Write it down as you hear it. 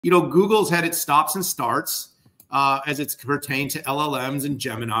Google's had its stops and starts as it's pertained to LLMs and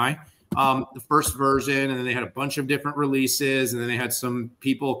Gemini. The first version, and then they had a bunch of different releases, and then they had some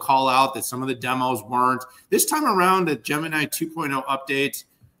people call out that some of the demos weren't. This time around, the Gemini 2.0 update,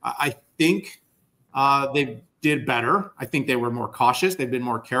 I think they did better. I think they were more cautious. They've been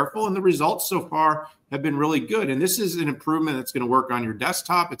more careful, and the results so far have been really good. And this is an improvement that's going to work on your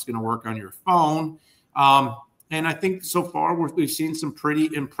desktop. It's going to work on your phone. And I think so far we've seen some pretty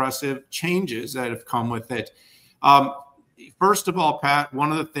impressive changes that have come with it. First of all, Pat,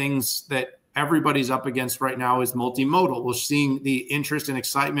 one of the things that everybody's up against right now is multimodal. We're seeing the interest and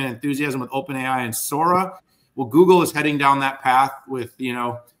excitement and enthusiasm with OpenAI and Sora. Well, Google is heading down that path with,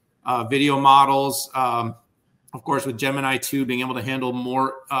 video models. Of course, with Gemini 2 being able to handle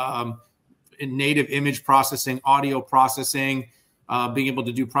more native image processing, audio processing, being able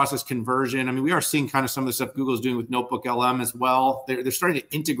to do process conversion. I mean, we are seeing kind of some of the stuff Google's doing with Notebook LM as well. They're starting to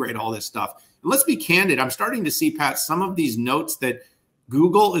integrate all this stuff. And let's be candid. I'm starting to see, Pat, some of these notes that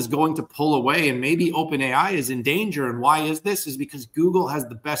Google is going to pull away, and maybe OpenAI is in danger. And why is this? Is because Google has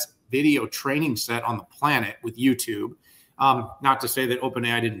the best video training set on the planet with YouTube. Not to say that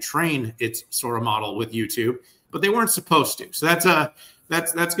OpenAI didn't train its Sora model with YouTube, but they weren't supposed to. So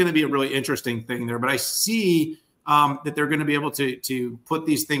that's going to be a really interesting thing there. But I see that they're going to be able to put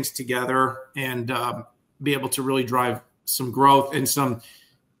these things together and be able to really drive some growth and some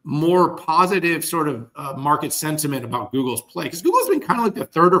more positive sort of market sentiment about Google's play. Because Google's been kind of like the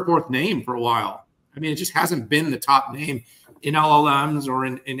third or fourth name for a while. I mean, it just hasn't been the top name in LLMs or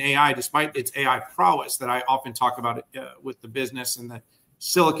in AI, despite its AI prowess that I often talk about with the business and the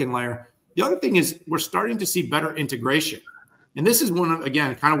silicon layer. The other thing is we're starting to see better integration. And this is one of,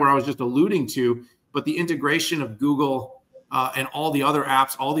 again, kind of where I was just alluding to, but the integration of Google and all the other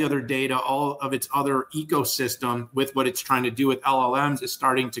apps, all the other data, all of its other ecosystem with what it's trying to do with LLMs is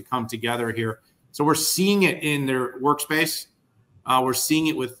starting to come together here. So we're seeing it in their workspace. We're seeing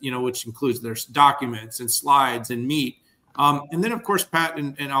it with, which includes their documents and slides and Meet. And then, of course, Pat,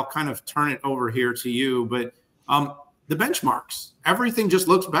 and I'll kind of turn it over here to you, but the benchmarks, everything just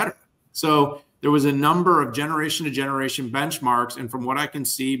looks better. So there was a number of generation to generation benchmarks. And from what I can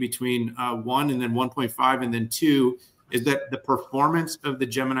see between 1 and then 1.5 and then 2 is that the performance of the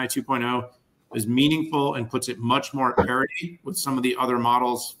Gemini 2.0 is meaningful and puts it much more at parity with some of the other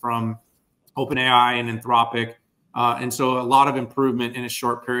models from OpenAI and Anthropic. And so a lot of improvement in a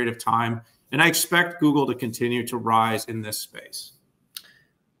short period of time. And I expect Google to continue to rise in this space.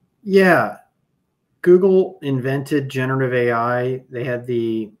 Yeah. Google invented generative AI. They had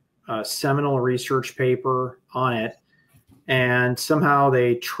the seminal research paper on it. And somehow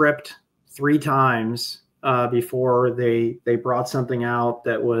they tripped 3 times before they brought something out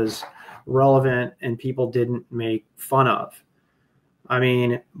that was relevant and people didn't make fun of. I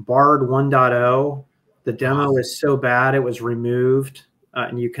mean, Bard 1.0, the demo is so bad it was removed,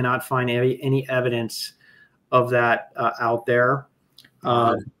 and you cannot find any evidence of that out there.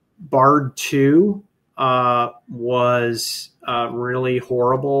 Bard 2 was really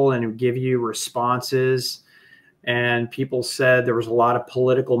horrible, and it would give you responses. And people said there was a lot of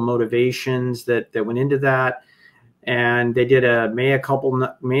political motivations that went into that. And they did a mea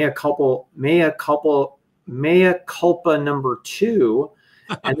culpa number 2.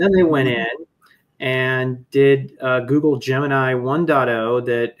 And then they went in and did Google Gemini 1.0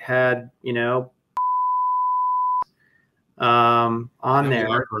 that had, on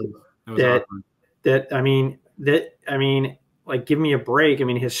there like, give me a break. I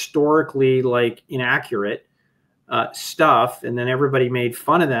mean, historically, like, inaccurate stuff, and then everybody made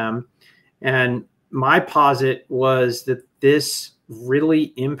fun of them. And my posit was that this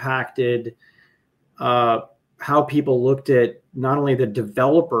really impacted how people looked at not only the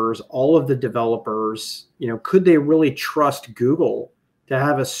developers, all of the developers, could they really trust Google to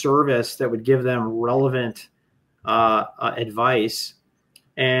have a service that would give them relevant advice?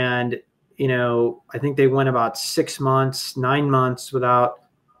 And, I think they went about 6 months, 9 months without,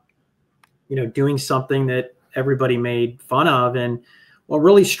 doing something that everybody made fun of. And what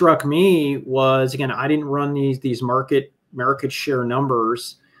really struck me was, again, I didn't run these market share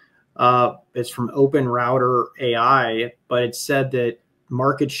numbers. It's from Open Router AI, but it said that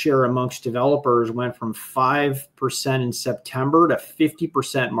market share amongst developers went from 5% in September to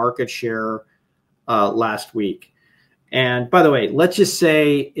 50% market share last week. And by the way, let's just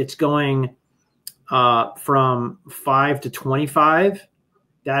say it's going from 5 to 25.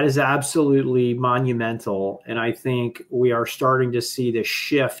 That is absolutely monumental. And I think we are starting to see the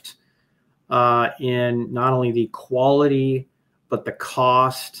shift in not only the quality, but the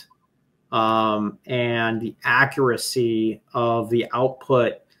cost and the accuracy of the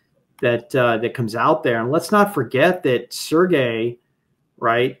output that comes out there. And let's not forget that Sergey,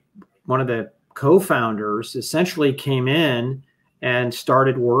 right, one of the co-founders, essentially came in and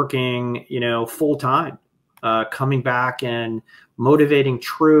started working, full time, coming back and motivating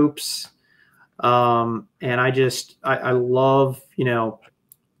troops. And I love,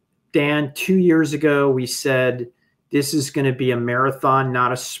 Dan, 2 years ago, we said this is going to be a marathon,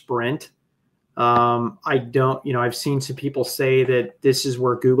 not a sprint. I've seen some people say that this is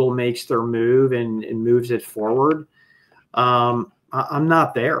where Google makes their move and moves it forward. I'm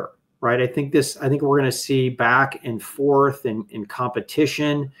not there, right? I think we're going to see back and forth in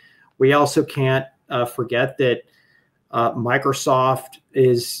competition. We also can't forget that Microsoft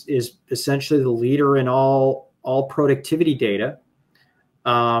is essentially the leader in all productivity data.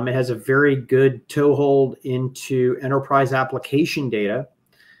 It has a very good toehold into enterprise application data.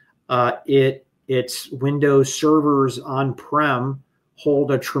 Its Windows servers on-prem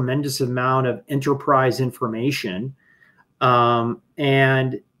hold a tremendous amount of enterprise information.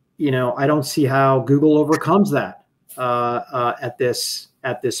 And, I don't see how Google overcomes that at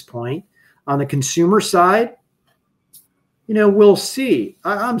this point. On the consumer side, we'll see.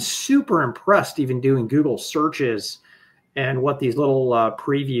 I'm super impressed even doing Google searches and what these little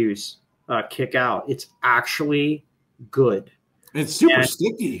previews kick out. It's actually good. It's super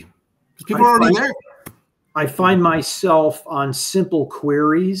sticky. People are already there. I find myself on simple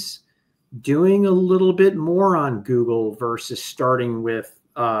queries doing a little bit more on Google versus starting with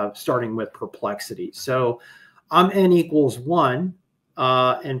Perplexity. So I'm N equals 1.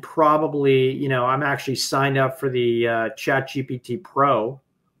 And probably, I'm actually signed up for the ChatGPT Pro,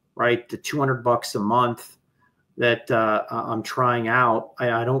 right? The $200 a month that I'm trying out.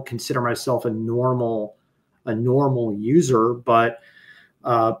 I don't consider myself a normal user, but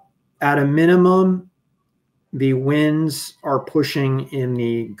at a minimum, the winds are pushing in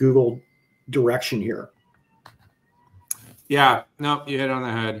the Google direction here. Yeah, no, you hit it on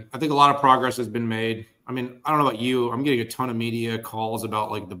the head. I think a lot of progress has been made. I mean, I don't know about you. I'm getting a ton of media calls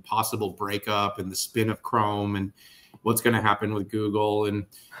about like the possible breakup and the spin of Chrome and what's going to happen with Google. And,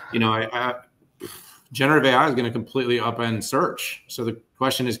 generative AI is going to completely upend search. So the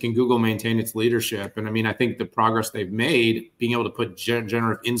question is, can Google maintain its leadership? And I mean, I think the progress they've made, being able to put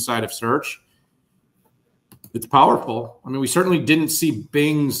generative inside of search, it's powerful. I mean, we certainly didn't see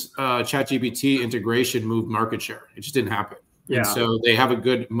Bing's ChatGPT integration move market share. It just didn't happen. Yeah. And so they have a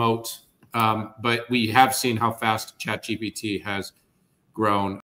good moat. But we have seen how fast ChatGPT has grown.